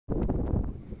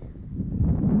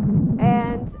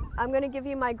And I'm going to give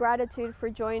you my gratitude for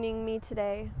joining me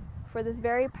today for this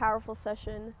very powerful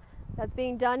session that's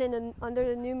being done under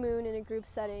the new moon in a group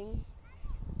setting.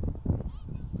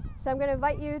 So I'm going to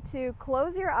invite you to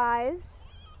close your eyes,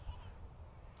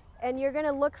 and you're going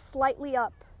to look slightly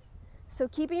up. So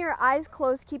keeping your eyes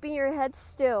closed, keeping your head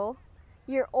still,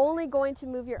 you're only going to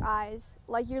move your eyes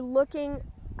like you're looking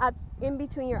at in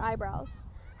between your eyebrows.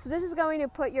 So this is going to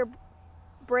put your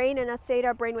brain in a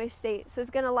theta brainwave state. So it's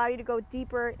going to allow you to go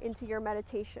deeper into your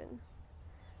meditation.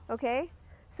 Okay?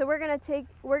 So we're going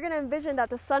to envision that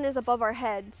the sun is above our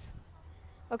heads.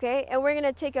 Okay? And we're going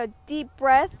to take a deep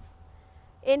breath,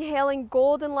 inhaling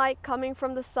golden light coming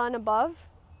from the sun above.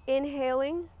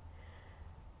 Inhaling.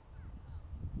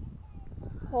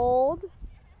 Hold.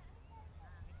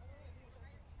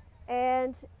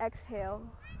 And exhale.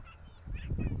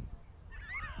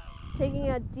 Taking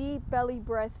a deep belly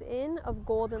breath in of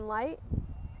golden light.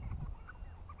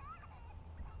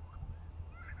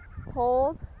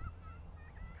 Hold.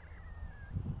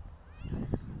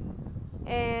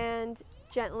 And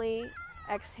gently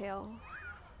exhale.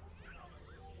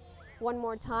 One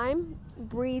more time.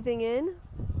 Breathing in.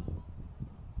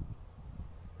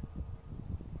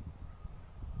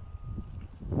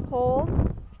 Hold.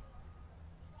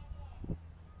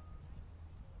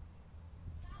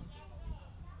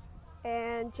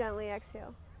 And gently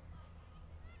exhale.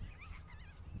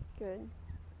 Good.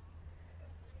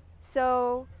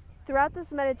 So, throughout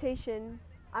this meditation,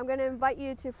 I'm going to invite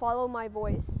you to follow my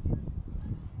voice.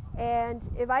 And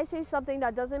if I say something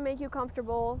that doesn't make you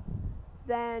comfortable,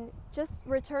 then just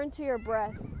return to your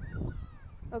breath.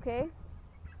 Okay?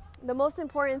 The most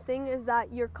important thing is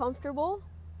that you're comfortable.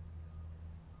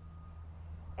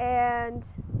 And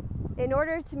in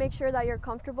order to make sure that you're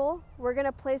comfortable, we're going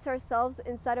to place ourselves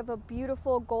inside of a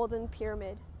beautiful golden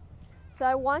pyramid. So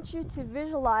I want you to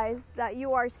visualize that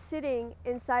you are sitting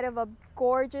inside of a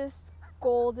gorgeous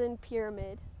golden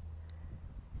pyramid.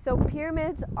 So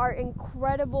pyramids are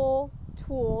incredible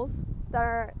tools that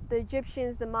are the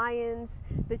Egyptians, the Mayans,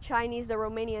 the Chinese, the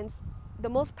Romanians. The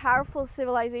most powerful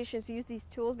civilizations use these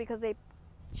tools because they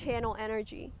channel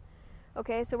energy.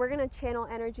 Okay, so we're going to channel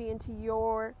energy into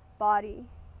your body.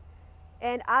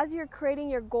 And as you're creating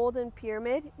your golden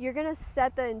pyramid, you're going to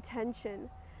set the intention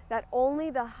that only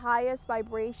the highest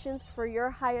vibrations for your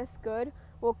highest good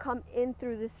will come in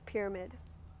through this pyramid.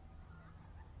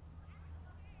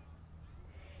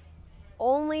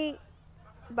 Only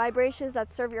vibrations that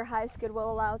serve your highest good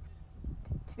will allow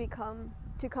to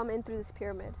come in through this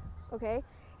pyramid. Okay?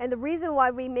 And the reason why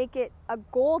we make it a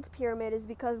gold pyramid is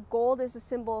because gold is a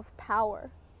symbol of power.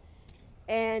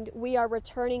 And we are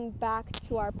returning back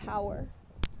to our power.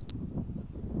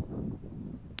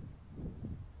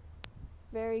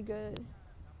 Very good.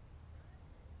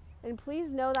 And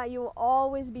please know that you will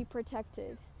always be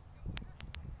protected.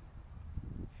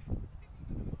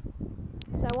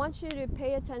 So I want you to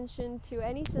pay attention to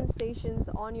any sensations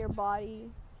on your body.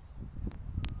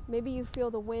 Maybe you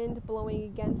feel the wind blowing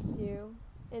against you.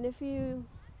 And if you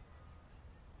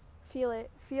feel it,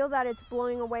 feel that it's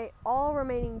blowing away all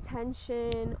remaining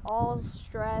tension, all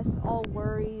stress, all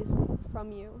worries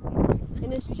from you.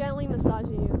 And it's gently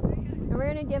massaging you. And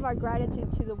we're going to give our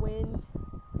gratitude to the wind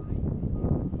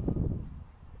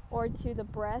or to the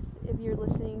breath if you're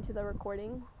listening to the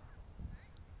recording.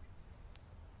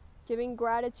 Giving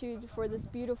gratitude for this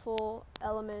beautiful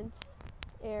element,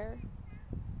 air,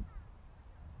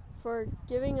 for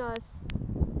giving us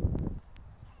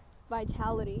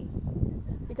vitality.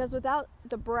 Because without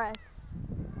the breath,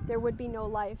 there would be no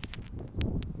life.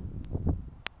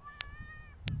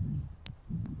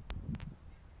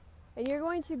 And you're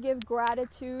going to give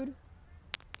gratitude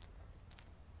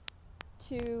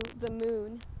to the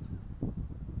moon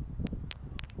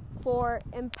for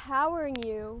empowering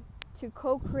you to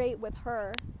co-create with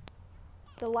her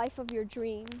the life of your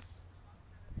dreams.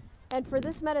 And for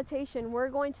this meditation, we're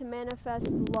going to manifest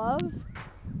love,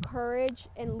 courage,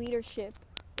 and leadership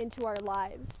into our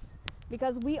lives,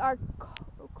 because we are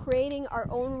creating our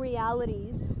own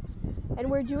realities, and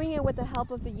we're doing it with the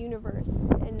help of the universe.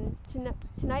 And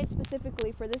tonight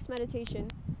specifically for this meditation,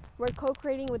 we're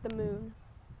co-creating with the moon,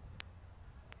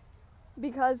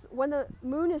 because when the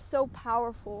moon is so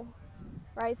powerful,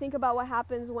 right? Think about what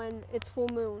happens when it's full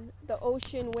moon. The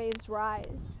ocean waves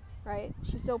rise, right?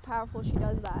 She's so powerful, she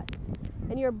does that.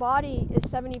 And your body is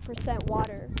 70%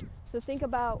 water, so think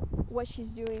about what she's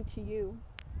doing to you.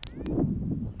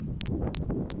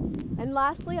 And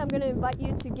lastly, I'm going to invite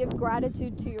you to give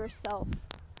gratitude to yourself.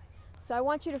 So I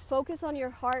want you to focus on your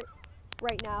heart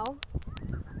right now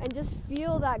and just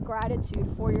feel that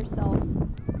gratitude for yourself,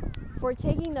 for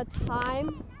taking the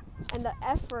time and the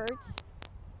effort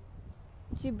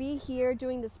to be here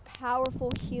doing this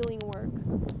powerful healing work,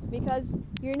 because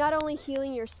you're not only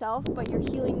healing yourself, but you're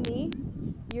healing me.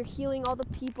 You're healing all the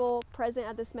people present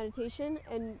at this meditation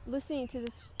and listening to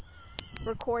this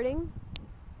recording.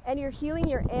 And you're healing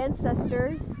your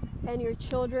ancestors and your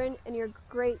children and your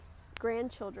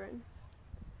great-grandchildren,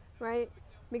 right?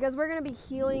 Because we're going to be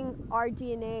healing our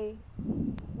DNA,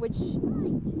 which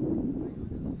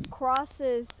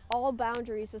crosses all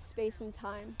boundaries of space and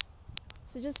time.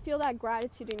 So just feel that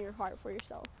gratitude in your heart for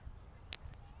yourself.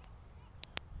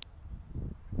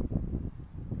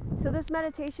 So this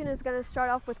meditation is going to start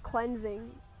off with cleansing.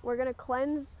 We're going to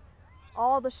cleanse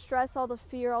all the stress, all the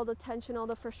fear, all the tension, all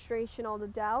the frustration, all the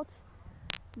doubt.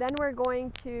 Then we're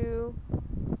going to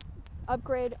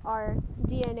upgrade our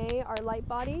DNA, our light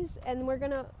bodies, and we're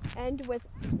going to end with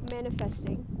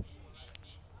manifesting.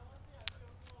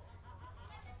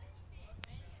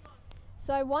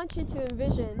 So I want you to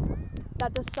envision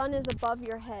that the sun is above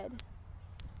your head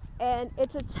and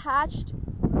it's attached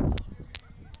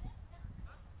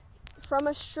from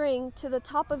a string to the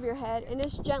top of your head, and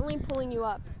it's gently pulling you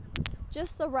up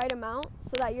just the right amount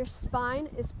so that your spine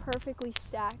is perfectly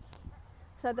stacked,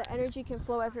 so that the energy can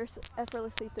flow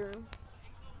effortlessly through.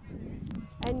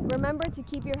 And remember to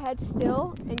keep your head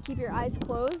still and keep your eyes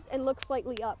closed and look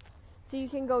slightly up, so you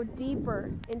can go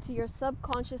deeper into your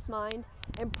subconscious mind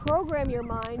and program your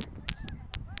mind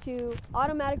to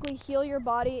automatically heal your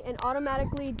body and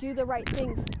automatically do the right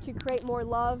things to create more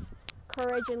love,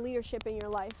 courage, and leadership in your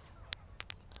life.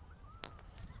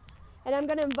 And I'm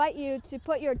going to invite you to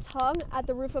put your tongue at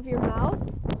the roof of your mouth.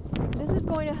 This is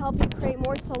going to help you create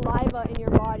more saliva in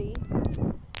your body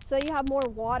so that you have more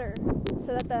water,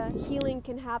 so that the healing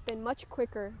can happen much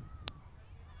quicker.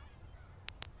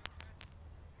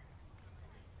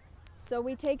 So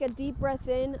we take a deep breath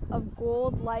in of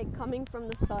gold light coming from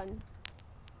the sun.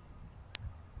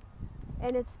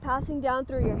 And it's passing down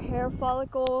through your hair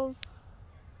follicles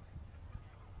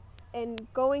and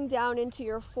going down into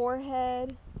your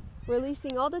forehead,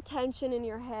 releasing all the tension in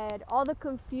your head. All the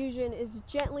confusion is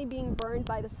gently being burned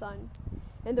by the sun.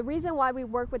 And the reason why we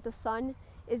work with the sun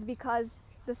is because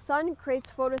the sun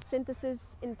creates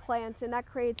photosynthesis in plants, and that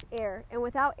creates air. And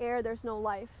without air, there's no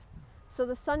life. So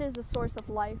the sun is the source of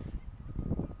life.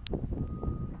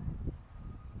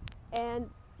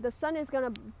 And the sun is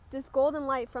this golden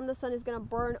light from the sun is going to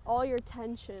burn all your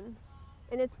tension.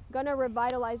 And it's going to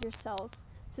revitalize your cells.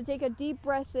 So take a deep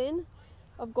breath in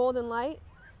of golden light,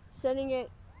 sending it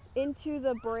into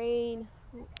the brain,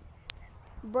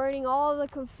 burning all the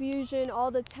confusion,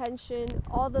 all the tension,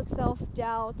 all the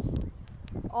self-doubt,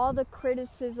 all the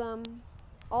criticism,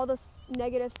 all the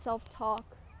negative self-talk.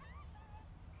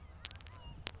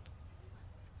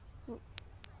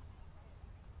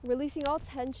 Releasing all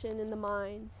tension in the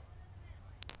mind.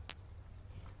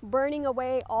 Burning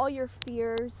away all your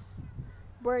fears,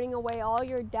 burning away all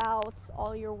your doubts,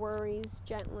 all your worries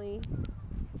gently.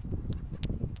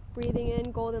 Breathing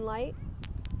in golden light,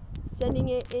 sending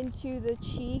it into the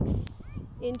cheeks,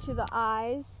 into the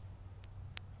eyes,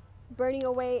 burning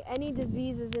away any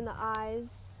diseases in the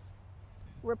eyes,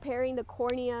 repairing the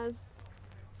corneas,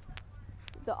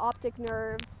 the optic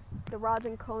nerves, the rods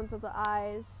and cones of the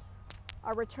eyes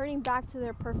are returning back to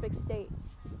their perfect state,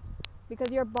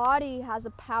 because your body has a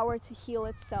power to heal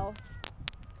itself.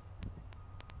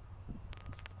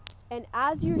 And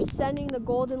as you're sending the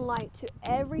golden light to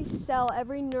every cell,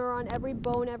 every neuron, every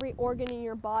bone, every organ in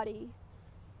your body,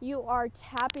 you are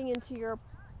tapping into your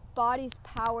body's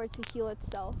power to heal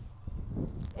itself.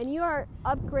 And you are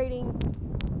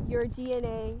upgrading your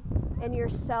DNA and your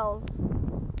cells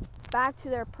back to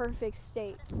their perfect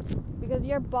state, because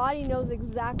your body knows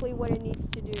exactly what it needs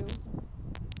to do.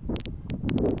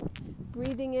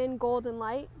 Breathing in golden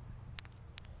light,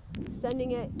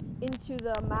 sending it into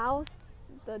the mouth,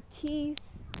 the teeth,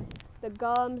 the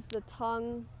gums, the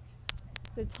tongue,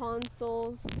 the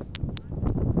tonsils.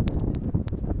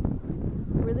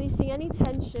 Releasing any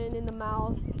tension in the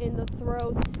mouth, in the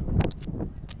throat.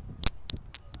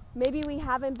 Maybe we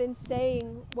haven't been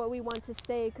saying what we want to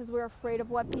say because we're afraid of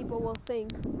what people will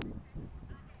think.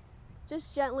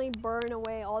 Just gently burn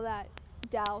away all that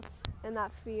doubt and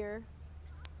that fear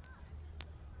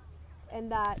and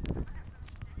that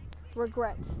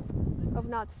regret of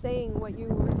not saying what you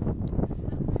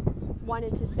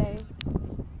wanted to say.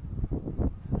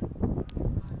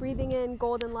 Breathing in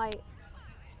golden light,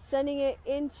 sending it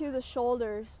into the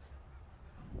shoulders,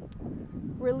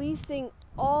 releasing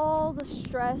all the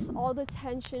stress, all the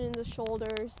tension in the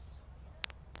shoulders.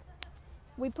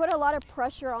 We put a lot of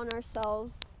pressure on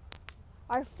ourselves.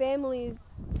 Our families,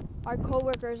 our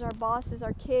coworkers, our bosses,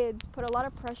 our kids put a lot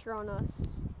of pressure on us.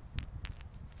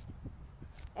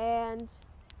 And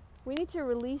we need to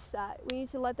release that. We need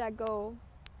to let that go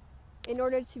in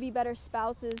order to be better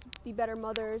spouses, be better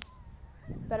mothers,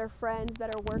 better friends,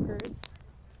 better workers.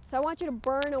 So I want you to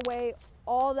burn away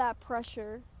all that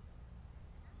pressure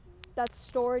that's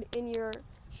stored in your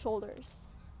shoulders.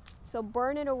 So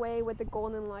burn it away with the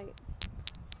golden light.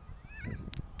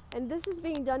 And this is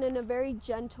being done in a very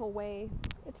gentle way.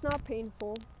 It's not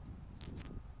painful.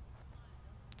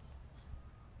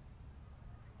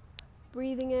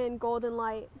 Breathing in golden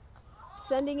light,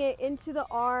 sending it into the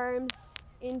arms,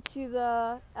 into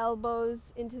the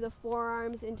elbows, into the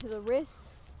forearms, into the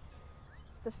wrists,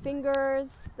 the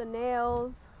fingers, the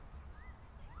nails.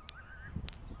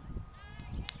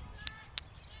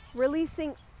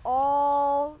 Releasing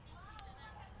all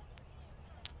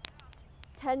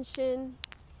tension,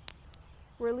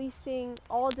 releasing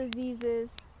all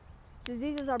diseases.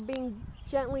 Diseases are being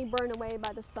gently burned away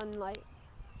by the sunlight.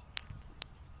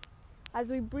 As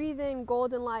we breathe in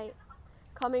golden light,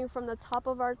 coming from the top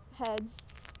of our heads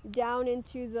down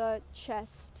into the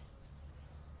chest.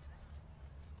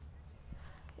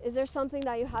 Is there something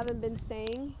that you haven't been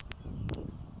saying?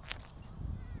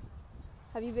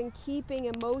 Have you been keeping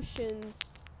emotions,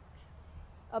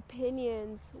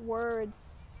 opinions, words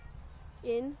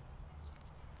in?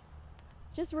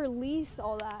 Just release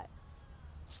all that.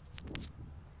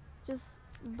 Just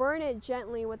burn it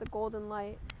gently with the golden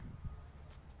light.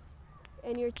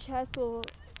 And your chest will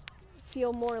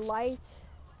feel more light.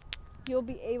 You'll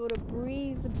be able to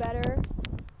breathe better.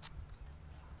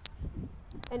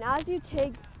 And as you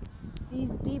take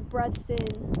these deep breaths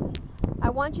in, I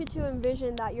want you to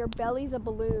envision that your belly's a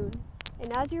balloon.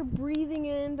 And as you're breathing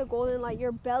in the golden light,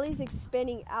 your belly's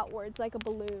expanding outwards like a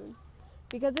balloon.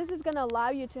 Because this is going to allow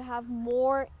you to have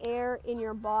more air in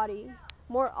your body,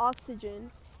 more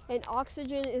oxygen. And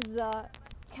oxygen is the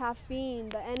caffeine,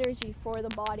 the energy for the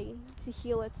body to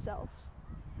heal itself.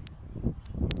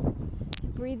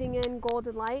 Breathing in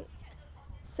golden light,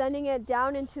 sending it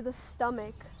down into the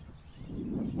stomach.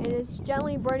 And it's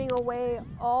gently burning away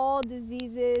all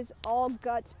diseases, all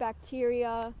gut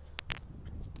bacteria,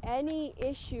 any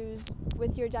issues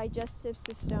with your digestive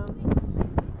system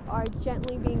are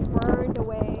gently being burned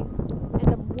away, and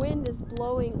the wind is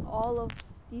blowing all of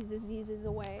these diseases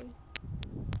away.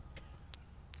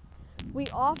 We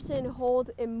often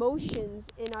hold emotions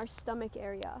in our stomach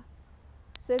area.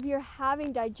 So if you're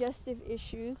having digestive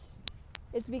issues,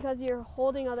 it's because you're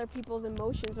holding other people's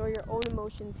emotions or your own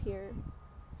emotions here.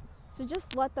 So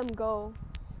just let them go.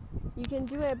 You can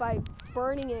do it by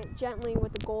burning it gently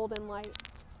with the golden light.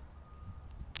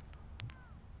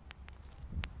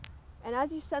 And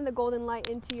as you send the golden light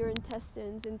into your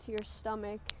intestines, into your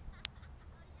stomach,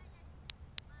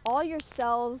 all your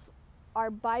cells are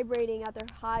vibrating at their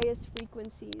highest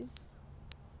frequencies.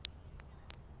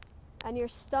 And your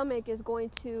stomach is going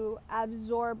to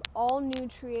absorb all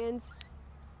nutrients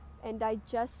and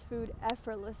digest food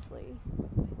effortlessly.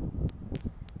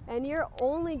 And you're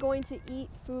only going to eat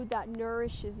food that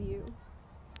nourishes you.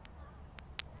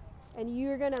 And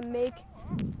you're going to make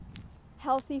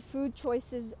healthy food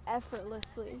choices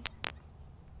effortlessly.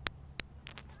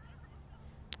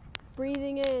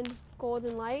 Breathing in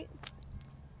golden light,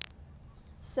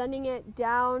 sending it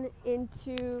down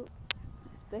into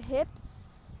the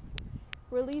hips,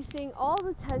 releasing all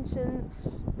the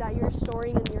tensions that you're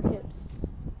storing in your hips.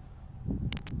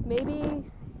 Maybe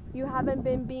you haven't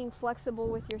been being flexible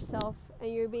with yourself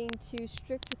and you're being too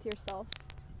strict with yourself.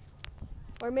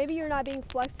 Or maybe you're not being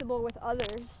flexible with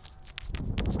others.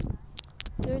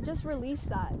 So just release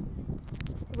that.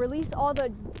 Release all the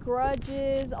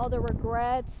grudges, all the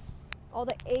regrets, all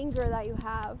the anger that you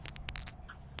have.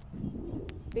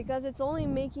 Because it's only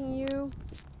making you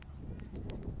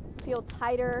feel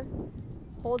tighter,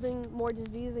 holding more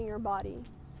disease in your body.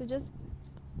 So just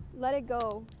let it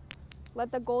go.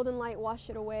 Let the golden light wash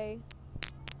it away.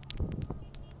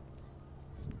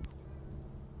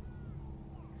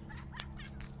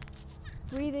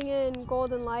 Breathing in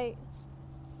golden light,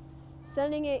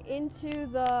 sending it into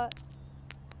the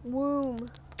womb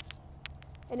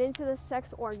and into the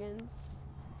sex organs,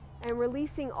 and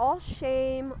releasing all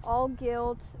shame, all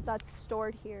guilt that's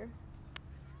stored here.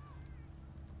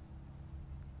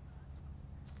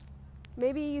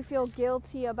 Maybe you feel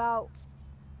guilty about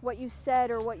what you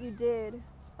said or what you did,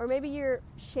 or maybe you're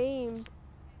shamed,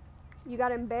 you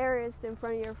got embarrassed in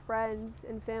front of your friends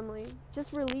and family.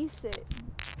 Just release it.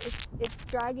 It's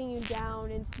dragging you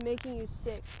down and it's making you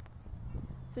sick.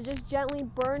 So just gently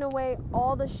burn away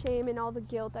all the shame and all the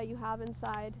guilt that you have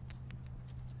inside.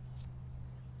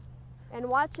 And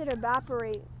watch it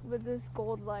evaporate with this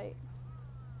gold light.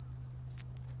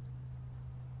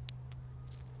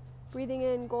 Breathing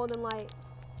in golden light.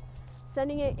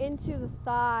 Sending it into the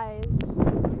thighs.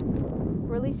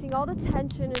 Releasing all the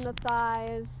tension in the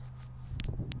thighs.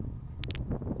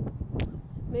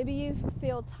 Maybe you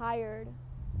feel tired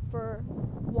for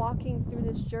walking through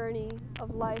this journey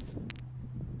of life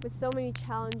with so many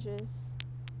challenges.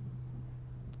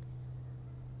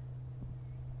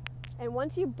 And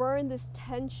once you burn this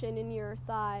tension in your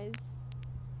thighs,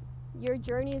 your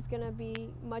journey is going to be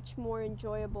much more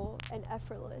enjoyable and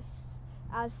effortless,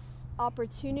 as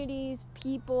opportunities,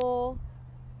 people,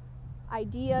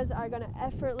 ideas are going to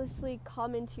effortlessly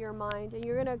come into your mind, and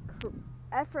you're going to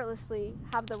effortlessly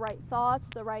have the right thoughts,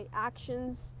 the right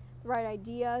actions, the right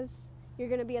ideas. You're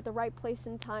going to be at the right place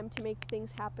and time to make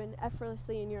things happen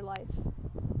effortlessly in your life.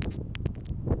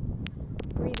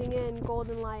 Breathing in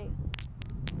golden light.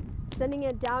 Sending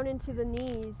it down into the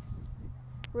knees.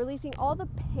 Releasing all the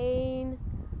pain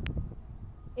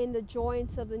in the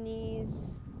joints of the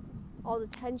knees, all the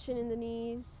tension in the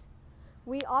knees.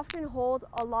 We often hold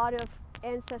a lot of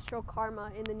ancestral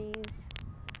karma in the knees,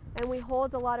 and we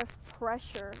hold a lot of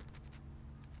pressure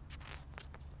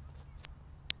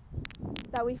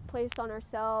that we've placed on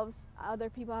ourselves, other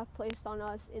people have placed on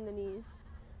us in the knees.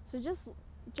 So just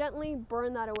gently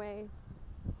burn that away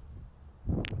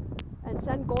and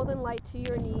send golden light to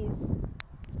your knees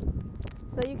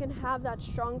so you can have that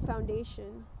strong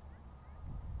foundation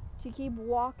to keep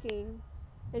walking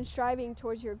and striving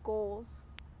towards your goals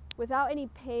without any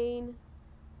pain.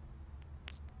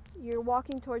 You're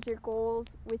walking towards your goals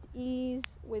with ease,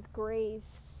 with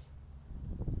grace,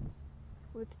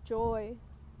 with joy.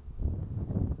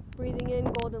 Breathing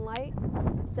in golden light,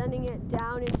 sending it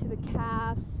down into the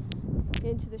calves,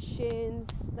 into the shins,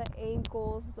 the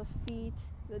ankles, the feet,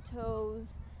 the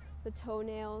toes, the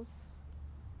toenails.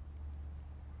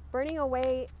 Burning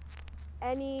away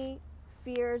any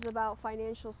fears about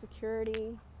financial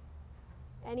security,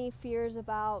 any fears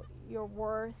about your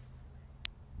worth,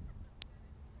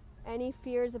 any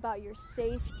fears about your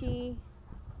safety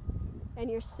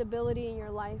and your stability in your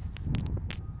life.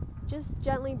 Just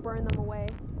gently burn them away.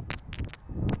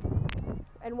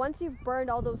 And once you've burned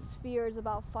all those fears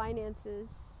about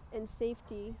finances and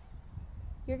safety,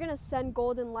 you're going to send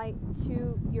golden light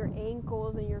to your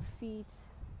ankles and your feet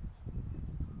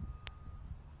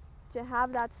to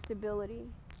have that stability.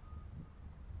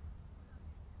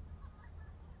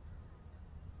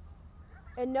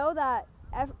 And know that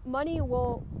money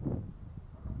will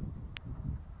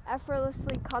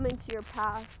effortlessly come into your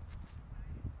path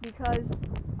because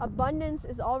abundance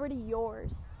is already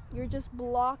yours. You're just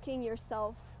blocking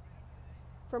yourself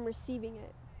from receiving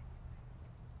it.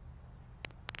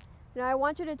 Now I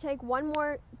want you to take one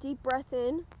more deep breath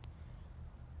in.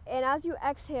 And as you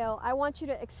exhale, I want you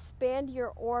to expand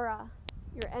your aura,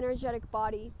 your energetic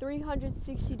body,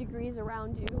 360 degrees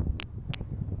around you.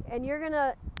 And you're going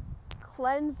to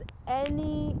cleanse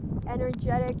any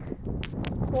energetic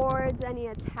cords, any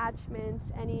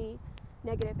attachments, any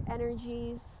negative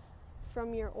energies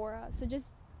from your aura. So just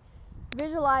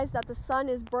visualize that the sun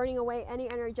is burning away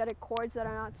any energetic cords that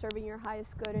are not serving your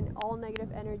highest good and all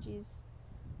negative energies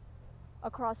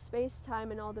across space, time,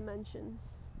 and all dimensions.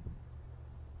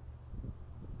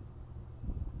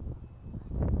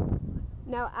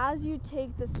 Now, as you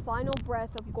take this final breath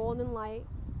of golden light,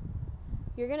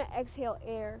 you're going to exhale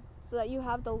air so that you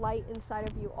have the light inside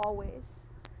of you always.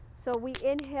 So we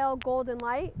inhale golden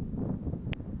light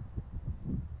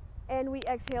and we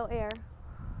exhale air.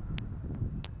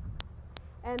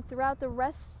 And throughout the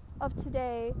rest of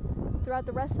today, throughout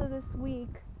the rest of this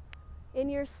week, in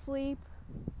your sleep,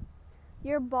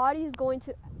 your body is going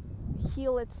to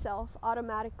heal itself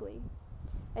automatically.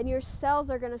 And your cells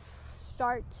are going to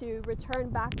start to return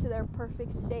back to their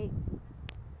perfect state,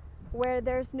 where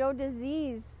there's no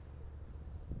disease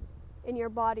in your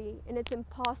body, and it's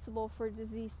impossible for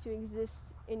disease to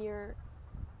exist in your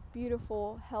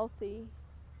beautiful, healthy,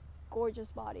 gorgeous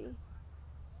body.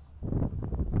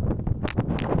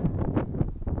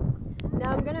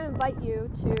 Now I'm going to invite you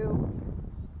to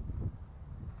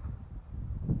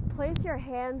place your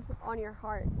hands on your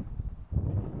heart.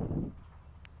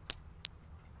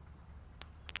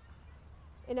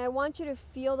 And I want you to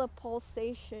feel the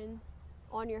pulsation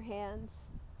on your hands.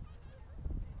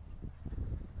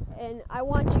 And I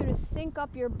want you to sync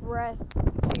up your breath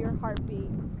to your heartbeat.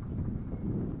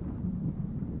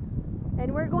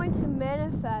 And we're going to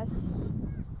manifest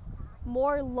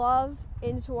more love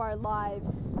into our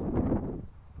lives.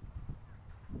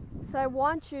 So I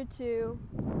want you to,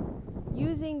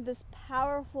 using this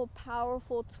powerful,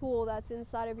 powerful tool that's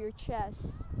inside of your chest,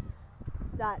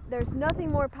 that there's nothing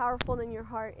more powerful than your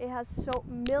heart. It has so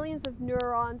millions of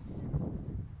neurons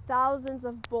thousands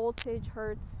of voltage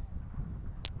hertz.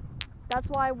 That's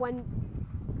why when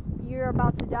you're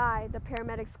about to die, the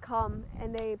paramedics come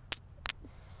and they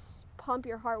pump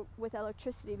your heart with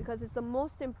electricity, because it's the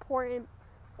most important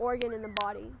organ in the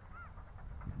body.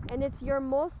 And it's your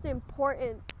most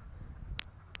important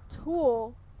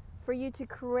tool for you to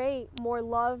create more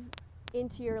love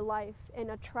into your life and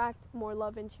attract more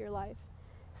love into your life.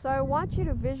 So I want you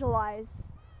to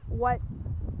visualize what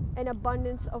an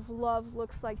abundance of love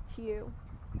looks like to you.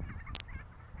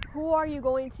 Who are you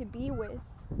going to be with?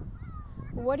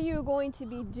 What are you going to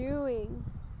be doing?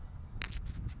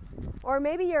 Or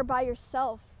maybe you're by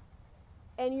yourself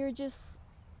and you're just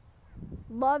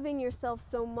loving yourself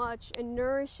so much and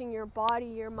nourishing your body,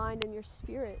 your mind, and your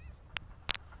spirit.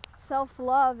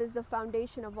 Self-love is the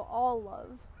foundation of all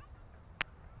love.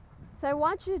 So I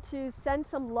want you to send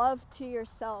some love to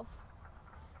yourself.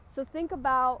 So think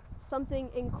about something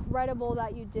incredible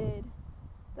that you did,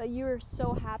 that you are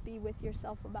so happy with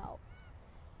yourself about.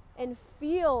 And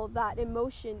feel that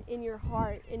emotion in your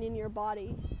heart and in your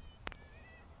body.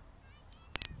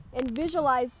 And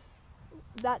visualize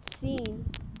that scene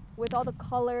with all the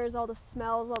colors, all the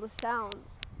smells, all the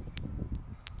sounds.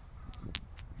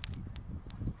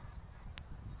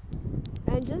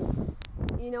 And just,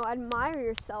 admire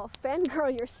yourself,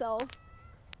 fangirl yourself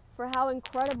for how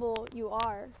incredible you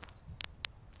are.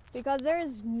 Because there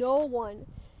is no one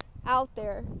out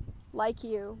there like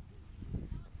you.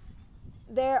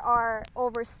 There are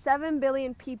over 7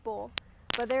 billion people,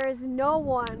 but there is no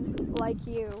one like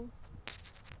you.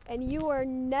 And you are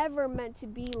never meant to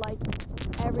be like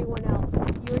everyone else.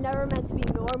 You are never meant to be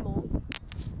normal.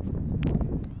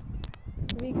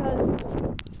 Because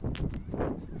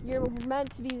you're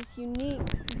meant to be this unique,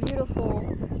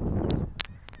 beautiful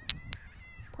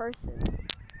person.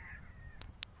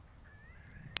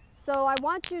 So I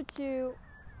want you to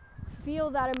feel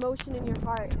that emotion in your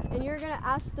heart. And you're going to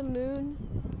ask the moon,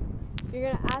 you're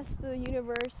going to ask the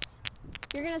universe,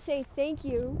 you're going to say thank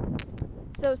you.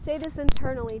 So say this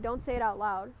internally, don't say it out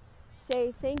loud.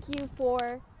 Say thank you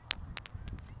for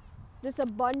this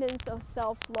abundance of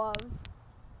self-love.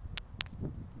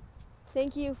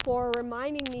 Thank you for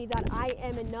reminding me that I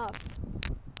am enough.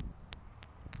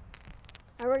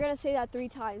 And we're going to say that 3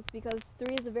 times, because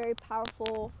 3 is a very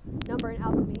powerful number in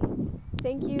alchemy.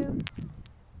 Thank you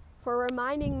for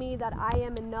reminding me that I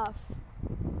am enough.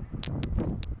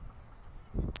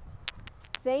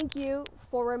 Thank you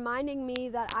for reminding me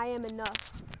that I am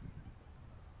enough.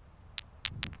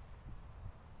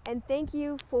 And thank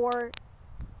you for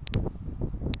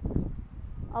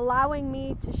allowing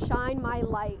me to shine my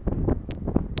light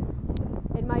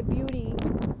and my beauty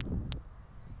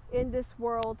in this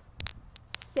world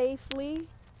safely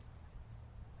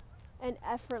and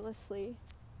effortlessly.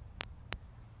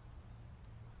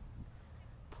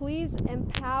 Please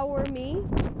empower me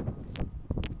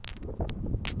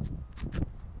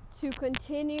to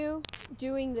continue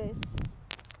doing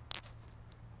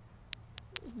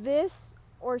this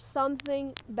or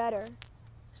something better.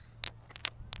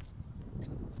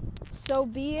 So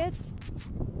be it,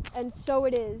 and so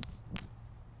it is.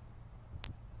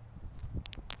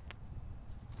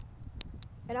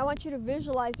 And I want you to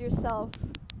visualize yourself,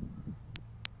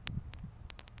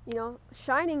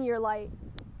 shining your light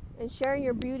and sharing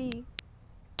your beauty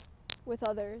with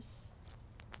others.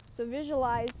 So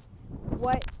visualize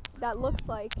what that looks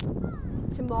like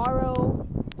tomorrow,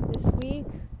 this week,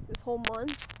 this whole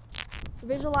month.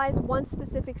 Visualize one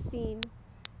specific scene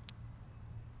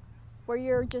where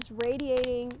you're just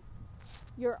radiating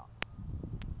your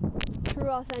true,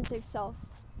 authentic self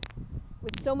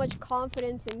with so much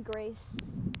confidence and grace.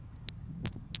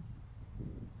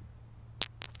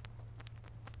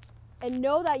 And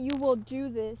know that you will do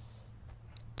this.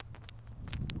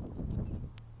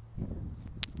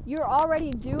 You're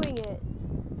already doing it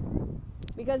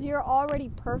because you're already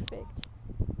perfect.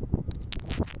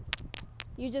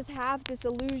 You just have this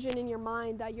illusion in your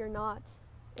mind that you're not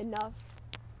enough,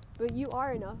 but you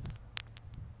are enough.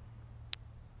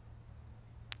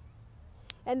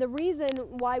 And the reason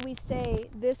why we say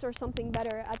this or something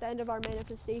better at the end of our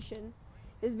manifestation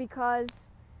is because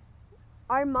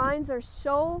our minds are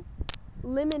so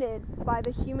limited by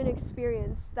the human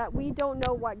experience that we don't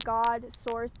know what God,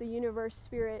 Source, the universe,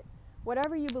 Spirit,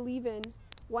 whatever you believe in,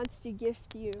 wants to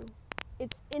gift you.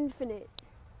 It's infinite.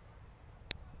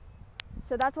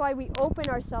 So that's why we open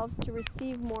ourselves to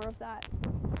receive more of that.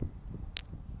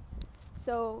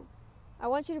 So I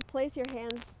want you to place your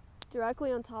hands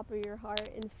directly on top of your heart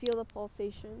and feel the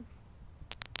pulsation.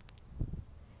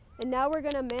 And now we're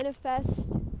going to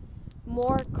manifest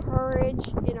more courage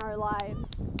in our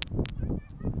lives.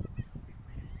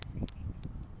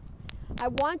 I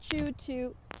want you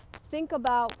to think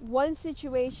about one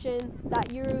situation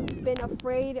that you've been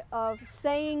afraid of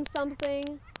saying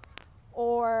something,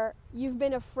 or you've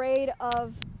been afraid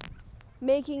of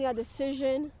making a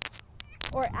decision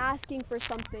or asking for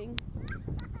something.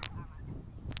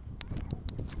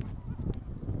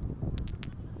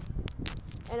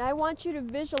 And I want you to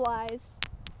visualize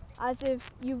as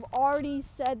if you've already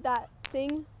said that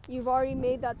thing, you've already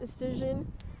made that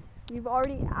decision, you've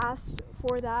already asked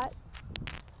for that.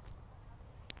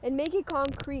 And make it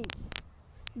concrete.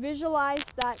 Visualize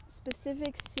that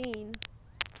specific scene.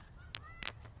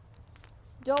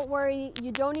 Don't worry,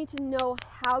 you don't need to know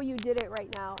how you did it right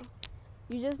now.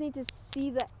 You just need to see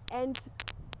the end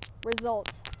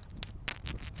result.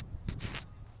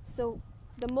 So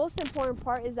the most important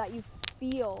part is that you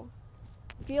feel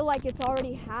like it's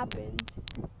already happened.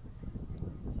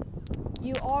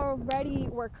 You already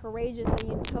were courageous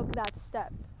and you took that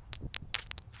step.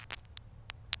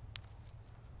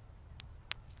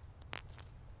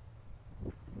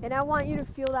 And I want you to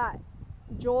feel that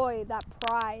joy, that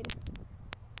pride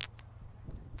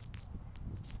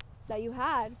that you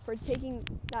had for taking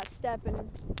that step and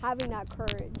having that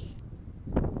courage.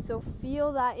 So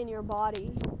feel that in your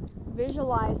body.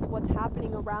 Visualize what's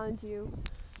happening around you.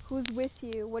 Who's with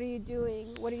you? What are you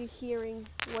doing? What are you hearing?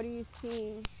 What are you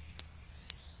seeing?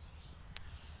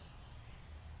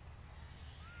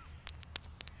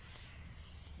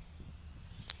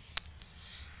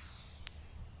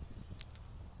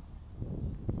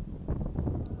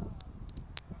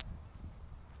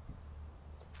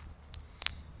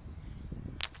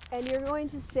 And you're going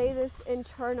to say this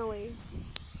internally.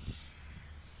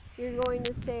 You're going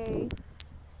to say,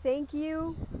 thank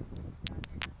you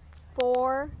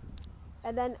for,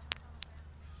 and then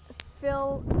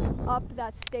fill up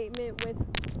that statement with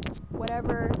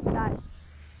whatever that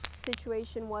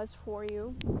situation was for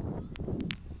you.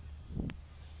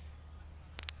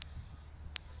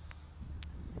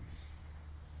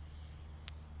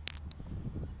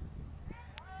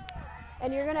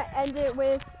 And you're going to end it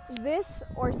with this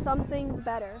or something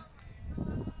better.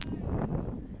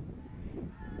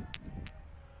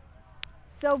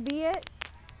 So be it,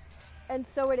 and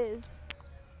so it is.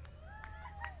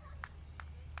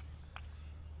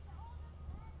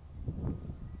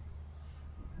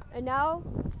 And now,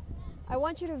 I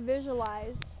want you to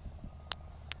visualize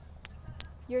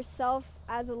yourself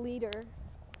as a leader.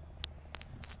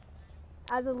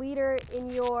 As a leader in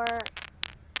your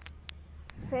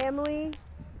family,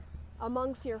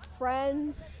 amongst your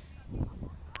friends.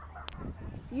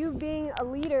 You being a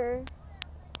leader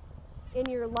in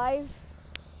your life,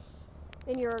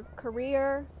 in your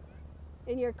career,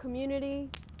 in your community.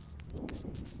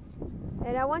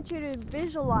 And I want you to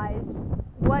visualize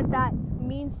what that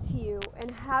means to you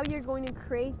and how you're going to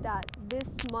create that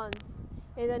this month,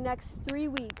 in the next 3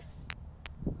 weeks.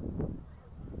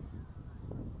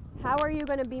 How are you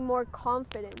going to be more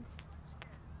confident?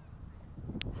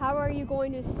 How are you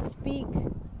going to speak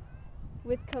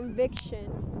with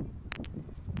conviction,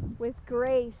 with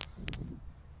grace?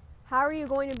 How are you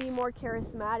going to be more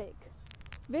charismatic?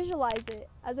 Visualize it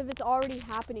as if it's already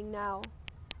happening now.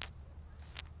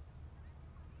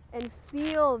 And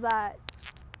feel that.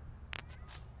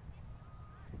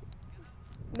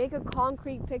 Make a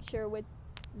concrete picture with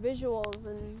visuals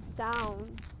and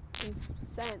sounds and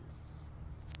scents.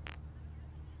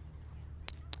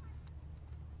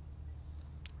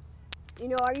 You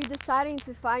know, are you deciding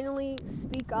to finally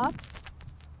speak up?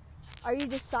 Are you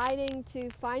deciding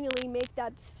to finally make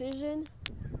that decision?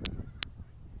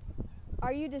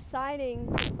 Are you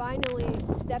deciding to finally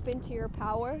step into your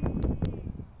power?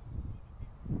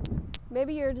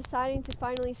 Maybe you're deciding to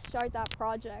finally start that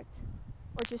project,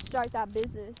 or to start that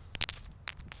business,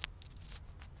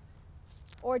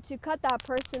 or to cut that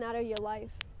person out of your life,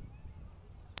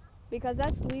 because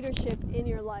that's leadership in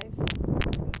your life.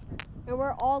 And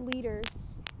we're all leaders.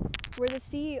 We're the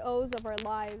CEOs of our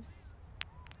lives.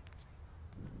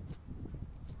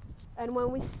 And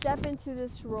when we step into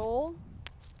this role,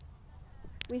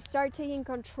 we start taking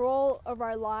control of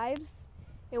our lives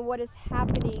and what is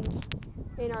happening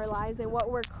in our lives and what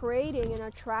we're creating and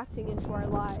attracting into our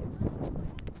lives.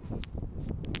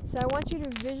 So I want you to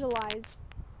visualize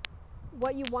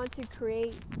what you want to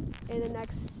create in the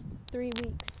next 3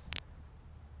 weeks.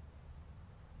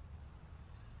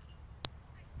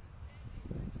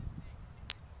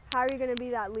 How are you going to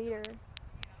be that leader?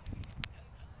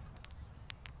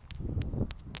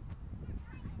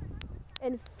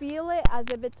 And feel it as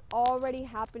if it's already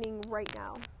happening right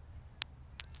now.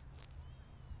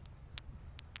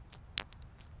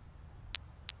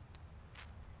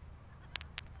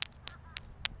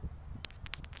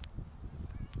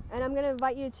 And I'm going to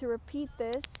invite you to repeat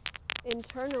this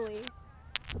internally.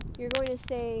 You're going to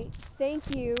say,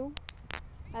 thank you,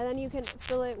 and then you can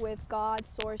fill it with God,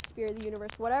 source, spirit, the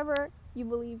universe, whatever you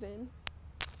believe in.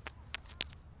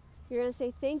 You're going to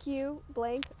say, thank you,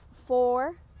 blank,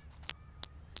 for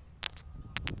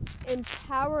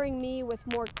empowering me with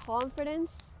more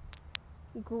confidence,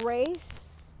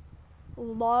 grace,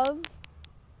 love,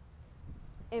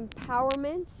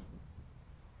 empowerment,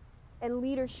 and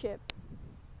leadership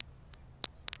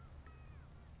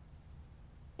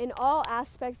in all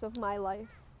aspects of my life.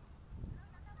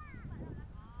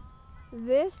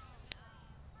 This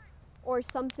or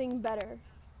something better.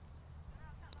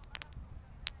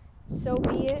 So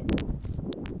be it,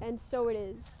 and so it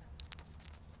is.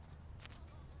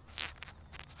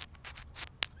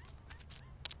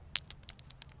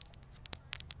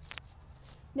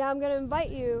 Now I'm going to invite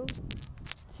you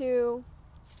to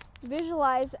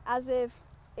visualize as if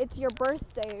it's your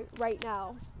birthday right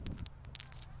now.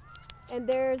 And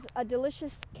there's a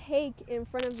delicious cake in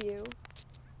front of you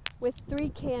with 3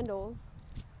 candles.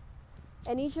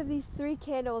 And each of these 3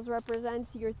 candles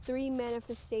represents your 3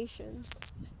 manifestations.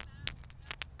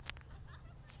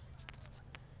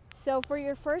 So for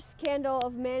your first candle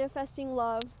of manifesting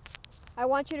love, I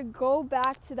want you to go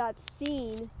back to that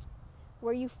scene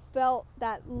where you felt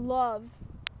that love,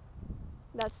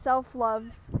 that self-love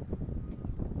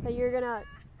that you're going to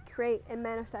create and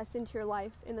manifest into your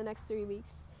life in the next 3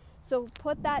 weeks. So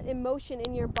put that emotion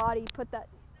in your body, put that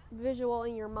visual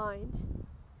in your mind.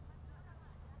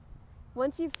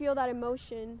 Once you feel that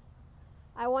emotion,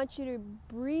 I want you to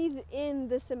breathe in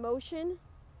this emotion,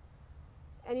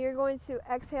 and you're going to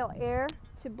exhale air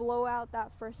to blow out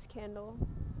that first candle.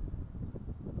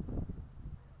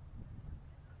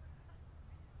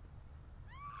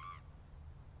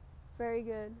 Very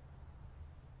good.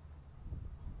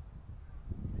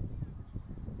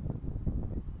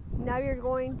 Now you're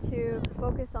going to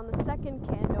focus on the second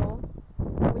candle,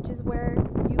 which is where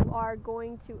you are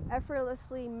going to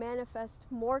effortlessly manifest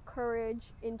more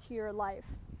courage into your life.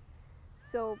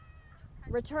 So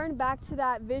return back to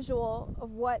that visual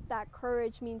of what that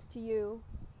courage means to you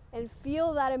and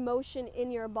feel that emotion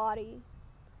in your body.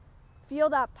 Feel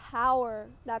that power,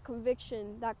 that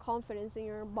conviction, that confidence in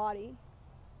your body.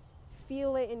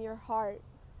 Feel it in your heart.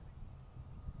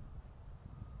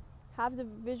 Have the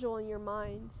visual in your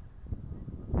mind.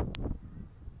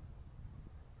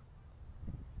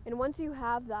 And once you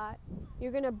have that,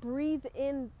 you're going to breathe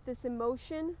in this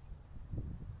emotion,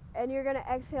 and you're going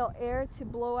to exhale air to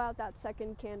blow out that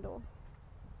second candle.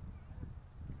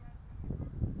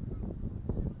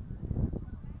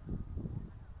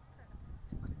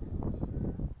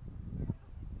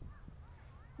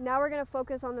 Now we're going to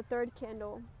focus on the third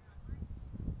candle.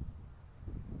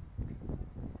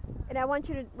 And I want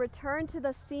you to return to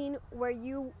the scene where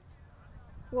you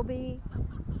will be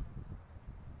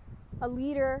a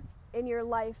leader in your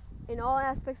life, in all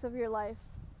aspects of your life.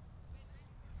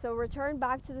 So return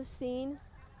back to the scene.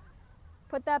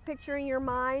 Put that picture in your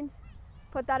mind.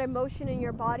 Put that emotion in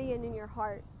your body and in your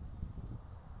heart.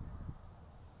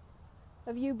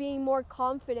 Of you being more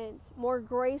confident, more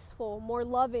graceful, more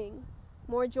loving,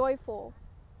 more joyful,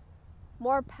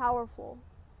 more powerful.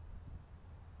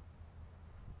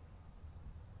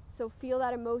 So feel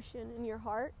that emotion in your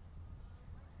heart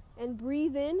and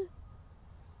breathe in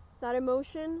that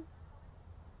emotion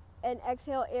and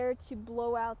exhale air to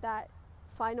blow out that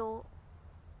final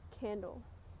candle.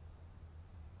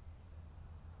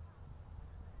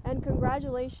 And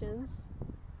congratulations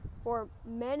for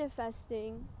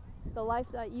manifesting the life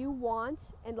that you want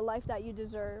and the life that you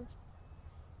deserve.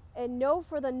 And know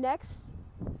for the next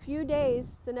few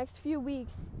days, the next few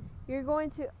weeks, you're going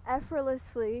to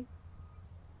effortlessly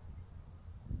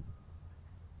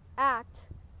act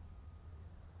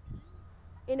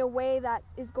in a way that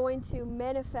is going to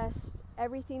manifest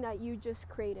everything that you just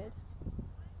created.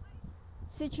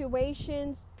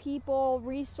 Situations, people,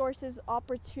 resources,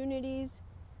 opportunities,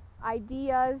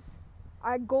 ideas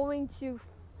are going to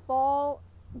fall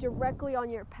directly on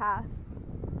your path.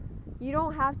 You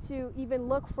don't have to even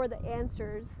look for the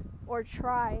answers or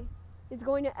try. It's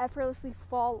going to effortlessly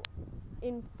fall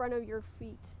in front of your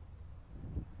feet.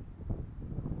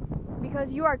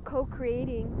 Because you are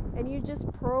co-creating, and you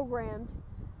just programmed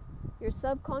your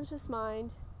subconscious mind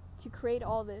to create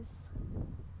all this.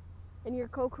 And you're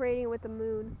co-creating with the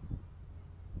moon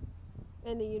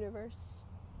and the universe.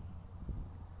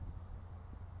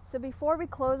 So before we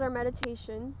close our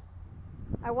meditation,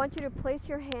 I want you to place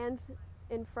your hands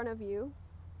in front of you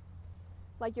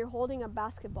like you're holding a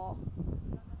basketball.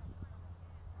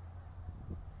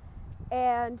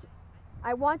 And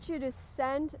I want you to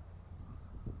send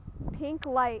pink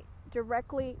light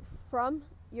directly from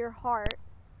your heart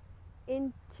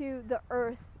into the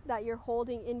earth that you're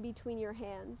holding in between your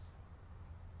hands.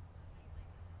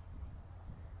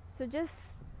 So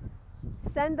just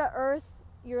send the earth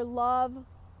your love,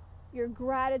 your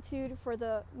gratitude for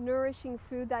the nourishing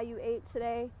food that you ate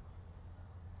today,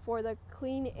 for the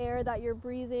clean air that you're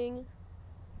breathing,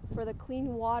 for the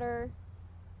clean water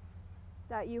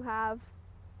that you have.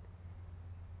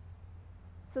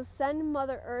 So send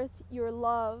Mother Earth your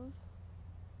love,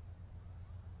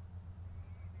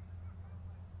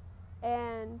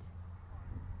 and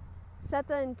set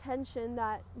the intention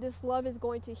that this love is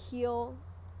going to heal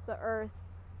the earth,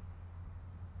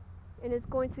 and it's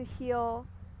going to heal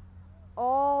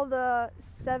all the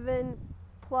 7+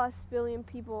 billion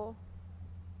people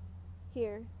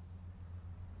here.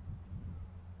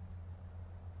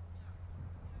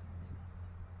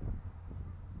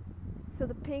 So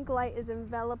the pink light is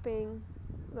enveloping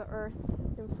the earth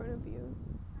in front of you.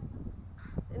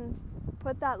 And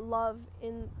put that love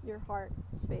in your heart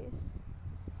space.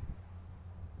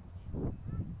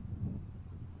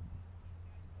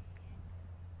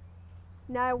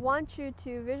 Now I want you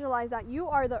to visualize that you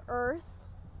are the earth,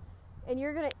 and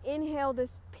you're going to inhale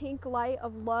this pink light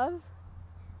of love,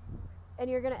 and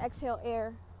you're going to exhale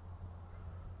air,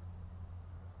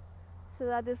 so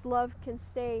that this love can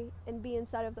stay and be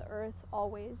inside of the earth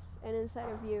always, and inside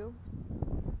of you.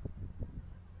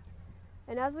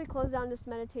 And as we close down this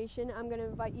meditation, I'm going to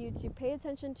invite you to pay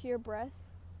attention to your breath,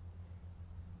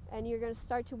 and you're going to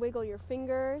start to wiggle your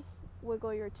fingers,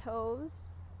 wiggle your toes.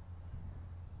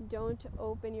 Don't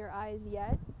open your eyes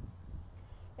yet.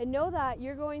 And know that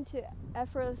you're going to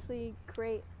effortlessly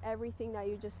create everything that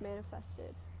you just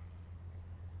manifested.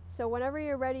 So whenever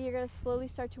you're ready, you're going to slowly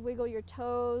start to wiggle your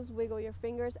toes, wiggle your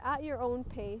fingers at your own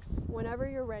pace, whenever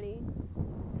you're ready.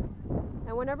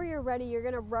 And whenever you're ready, you're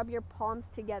going to rub your palms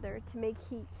together to make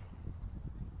heat.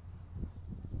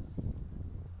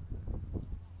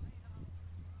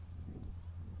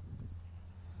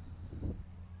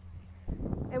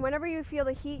 And whenever you feel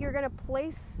the heat, you're going to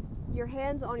place your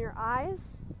hands on your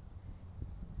eyes.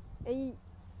 And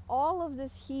all of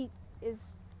this heat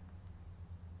is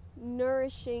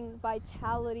nourishing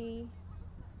vitality,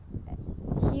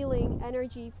 healing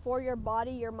energy for your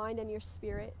body, your mind, and your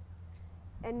spirit.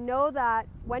 And know that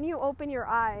when you open your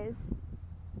eyes,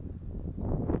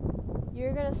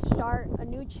 you're going to start a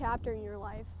new chapter in your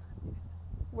life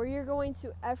where you're going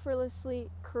to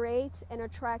effortlessly create and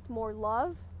attract more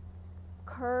love,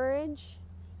 courage,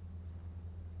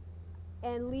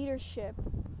 and leadership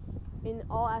in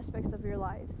all aspects of your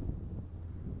lives.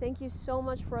 Thank you so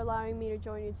much for allowing me to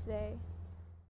join you today.